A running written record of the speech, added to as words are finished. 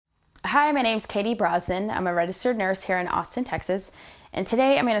Hi, my name's Kayti Brosnan. I'm a registered nurse here in Austin, Texas, and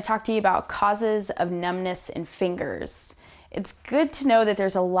today I'm going to talk to you about causes of numbness in fingers. It's good to know that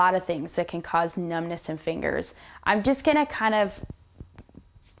there's a lot of things that can cause numbness in fingers. I'm just going to kind of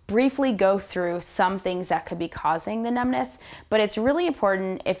briefly go through some things that could be causing the numbness, but it's really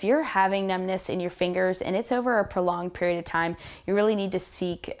important if you're having numbness in your fingers and it's over a prolonged period of time, you really need to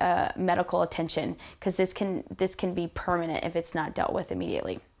seek medical attention because this can be permanent if it's not dealt with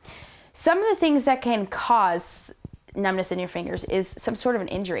immediately. Some of the things that can cause numbness in your fingers is some sort of an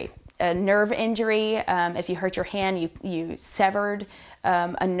injury, a nerve injury. If you hurt your hand, you severed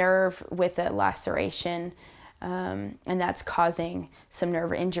a nerve with a laceration, and that's causing some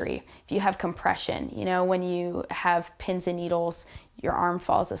nerve injury. If you have compression, when you have pins and needles, your arm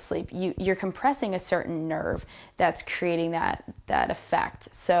falls asleep, you're compressing a certain nerve that's creating that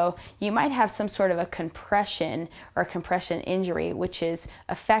effect. So you might have some sort of a compression or compression injury, which is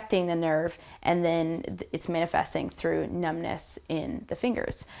affecting the nerve, and then it's manifesting through numbness in the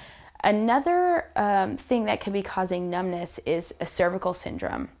fingers. Another thing that could be causing numbness is a cervical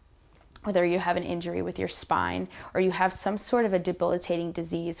syndrome. Whether you have an injury with your spine or you have some sort of a debilitating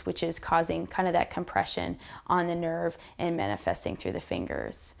disease which is causing kind of that compression on the nerve and manifesting through the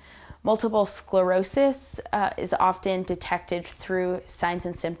fingers. Multiple sclerosis is often detected through signs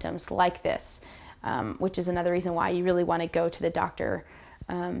and symptoms like this, which is another reason why you really want to go to the doctor.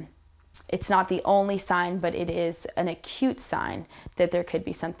 It's not the only sign, but it is an acute sign that there could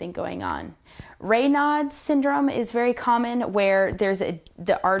be something going on. Raynaud's syndrome is very common, where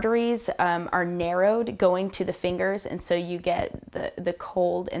the arteries are narrowed going to the fingers, and so you get the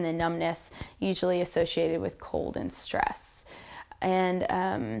cold and the numbness, usually associated with cold and stress.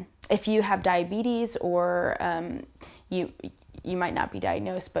 And if you have diabetes, or you might not be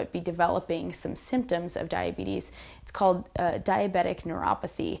diagnosed but be developing some symptoms of diabetes, it's called diabetic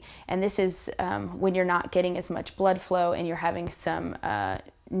neuropathy, and this is when you're not getting as much blood flow and you're having some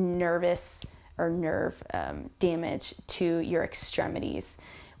nervous or nerve damage to your extremities,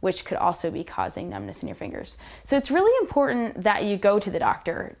 which could also be causing numbness in your fingers. So it's really important that you go to the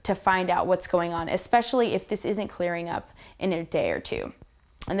doctor to find out what's going on, especially if this isn't clearing up in a day or two.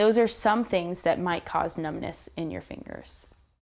 And those are some things that might cause numbness in your fingers.